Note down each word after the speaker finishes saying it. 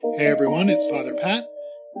Hey everyone, it's Father Pat,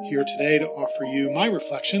 here today to offer you my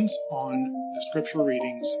reflections on the scripture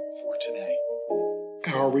readings for today.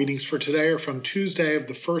 Our readings for today are from Tuesday of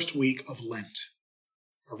the first week of Lent.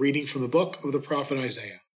 A reading from the book of the prophet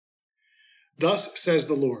Isaiah. Thus says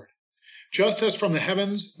the Lord, just as from the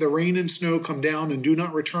heavens the rain and snow come down and do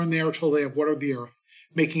not return there till they have watered the earth,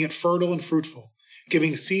 making it fertile and fruitful,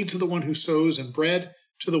 giving seed to the one who sows and bread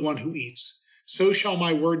to the one who eats, so shall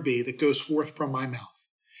my word be that goes forth from my mouth.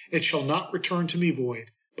 It shall not return to me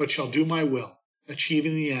void, but shall do my will,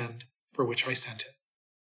 achieving the end for which I sent it.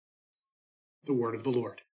 The word of the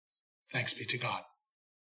Lord. Thanks be to God.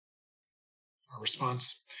 Our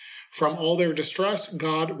response. From all their distress,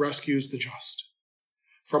 God rescues the just.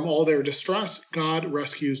 From all their distress, God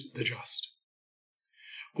rescues the just.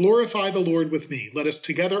 Glorify the Lord with me. Let us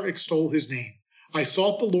together extol his name. I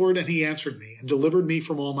sought the Lord, and he answered me, and delivered me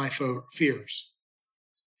from all my fears.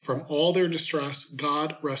 From all their distress,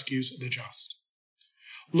 God rescues the just.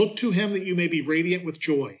 Look to him that you may be radiant with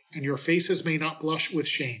joy, and your faces may not blush with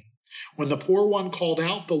shame. When the poor one called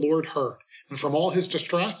out, the Lord heard, and from all his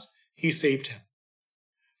distress, he saved him.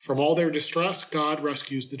 From all their distress, God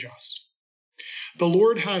rescues the just. The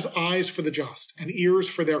Lord has eyes for the just, and ears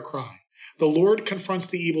for their cry. The Lord confronts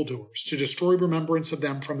the evildoers, to destroy remembrance of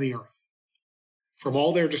them from the earth. From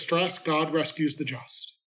all their distress, God rescues the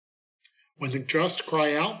just. When the just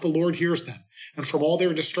cry out, the Lord hears them, and from all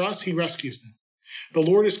their distress he rescues them. The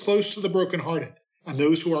Lord is close to the brokenhearted, and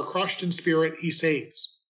those who are crushed in spirit he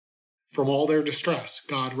saves. From all their distress,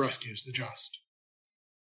 God rescues the just.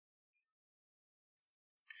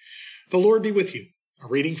 The Lord be with you. A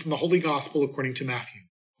reading from the Holy Gospel according to Matthew.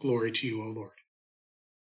 Glory to you, O Lord.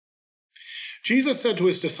 Jesus said to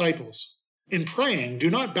his disciples, in praying, do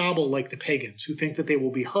not babble like the pagans who think that they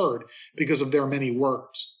will be heard because of their many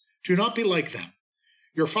words. Do not be like them.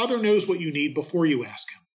 Your Father knows what you need before you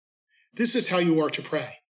ask him. This is how you are to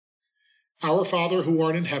pray. Our Father who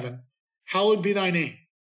art in heaven, hallowed be thy name.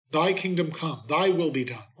 Thy kingdom come, thy will be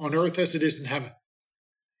done, on earth as it is in heaven.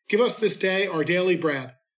 Give us this day our daily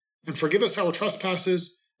bread, and forgive us our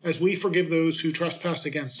trespasses as we forgive those who trespass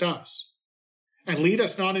against us. And lead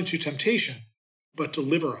us not into temptation, but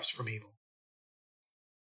deliver us from evil.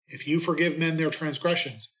 If you forgive men their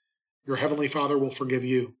transgressions, your heavenly Father will forgive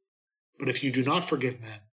you. But if you do not forgive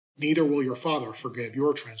men, neither will your Father forgive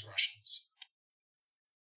your transgressions.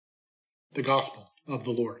 The Gospel of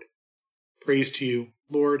the Lord. Praise to you,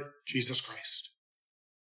 Lord Jesus Christ.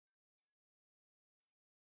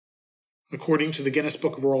 According to the Guinness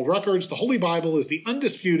Book of World Records, the Holy Bible is the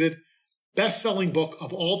undisputed, best-selling book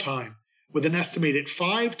of all time, with an estimated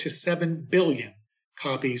 5 to 7 billion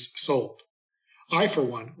copies sold. I, for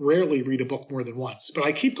one, rarely read a book more than once, but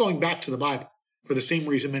I keep going back to the Bible, for the same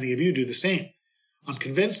reason many of you do the same. I'm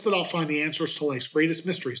convinced that I'll find the answers to life's greatest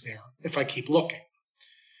mysteries there if I keep looking.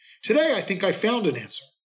 Today, I think I found an answer,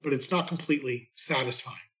 but it's not completely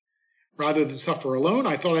satisfying. Rather than suffer alone,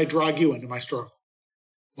 I thought I'd drag you into my struggle.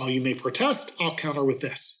 While you may protest, I'll counter with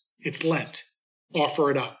this. It's Lent. Offer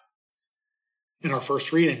it up. In our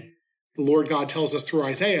first reading, the Lord God tells us through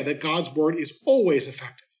Isaiah that God's word is always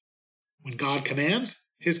effective. When God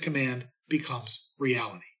commands, his command becomes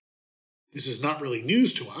reality. This is not really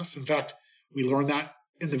news to us. In fact, we learn that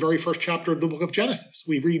in the very first chapter of the book of Genesis.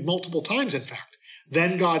 We read multiple times, in fact.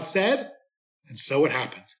 Then God said, and so it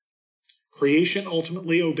happened. Creation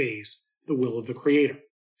ultimately obeys the will of the Creator.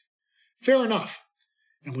 Fair enough.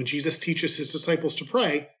 And when Jesus teaches his disciples to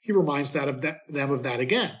pray, he reminds them of that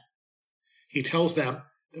again. He tells them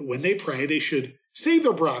that when they pray, they should save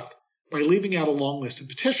their breath by leaving out a long list of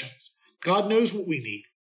petitions. God knows what we need.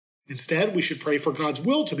 Instead, we should pray for God's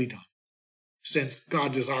will to be done. Since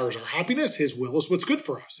God desires our happiness, his will is what's good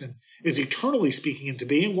for us and is eternally speaking into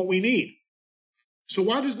being what we need. So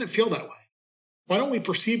why doesn't it feel that way? Why don't we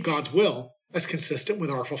perceive God's will as consistent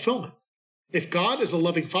with our fulfillment? If God, as a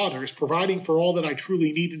loving Father, is providing for all that I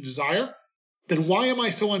truly need and desire, then why am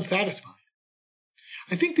I so unsatisfied?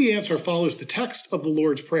 I think the answer follows the text of the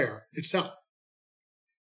Lord's Prayer itself.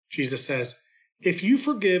 Jesus says, if you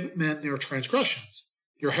forgive men their transgressions,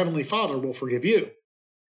 your heavenly Father will forgive you.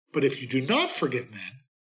 But if you do not forgive men,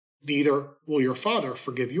 neither will your Father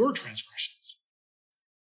forgive your transgressions.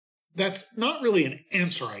 That's not really an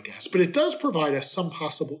answer, I guess, but it does provide us some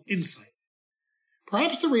possible insight.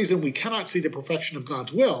 Perhaps the reason we cannot see the perfection of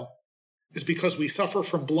God's will is because we suffer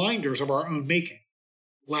from blinders of our own making,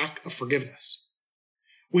 lack of forgiveness.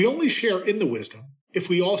 We only share in the wisdom if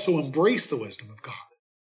we also embrace the wisdom of God.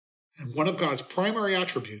 And one of God's primary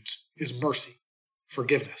attributes is mercy,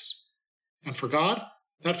 forgiveness. And for God,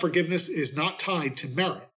 that forgiveness is not tied to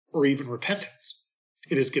merit or even repentance.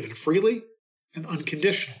 It is given freely and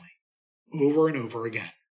unconditionally, over and over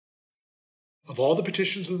again. Of all the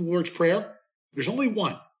petitions in the Lord's Prayer, there's only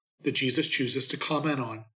one that Jesus chooses to comment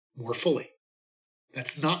on more fully.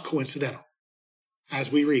 That's not coincidental.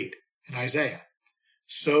 As we read in Isaiah,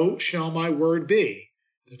 "So shall my word be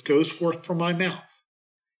that goes forth from my mouth.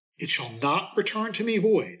 It shall not return to me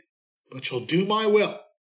void, but shall do my will,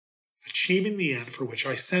 achieving the end for which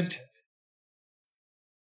I sent it."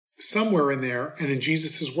 Somewhere in there, and in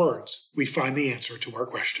Jesus' words, we find the answer to our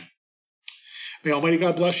question. May Almighty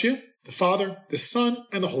God bless you, the Father, the Son,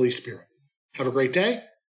 and the Holy Spirit. Have a great day,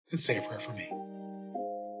 and say a prayer for me.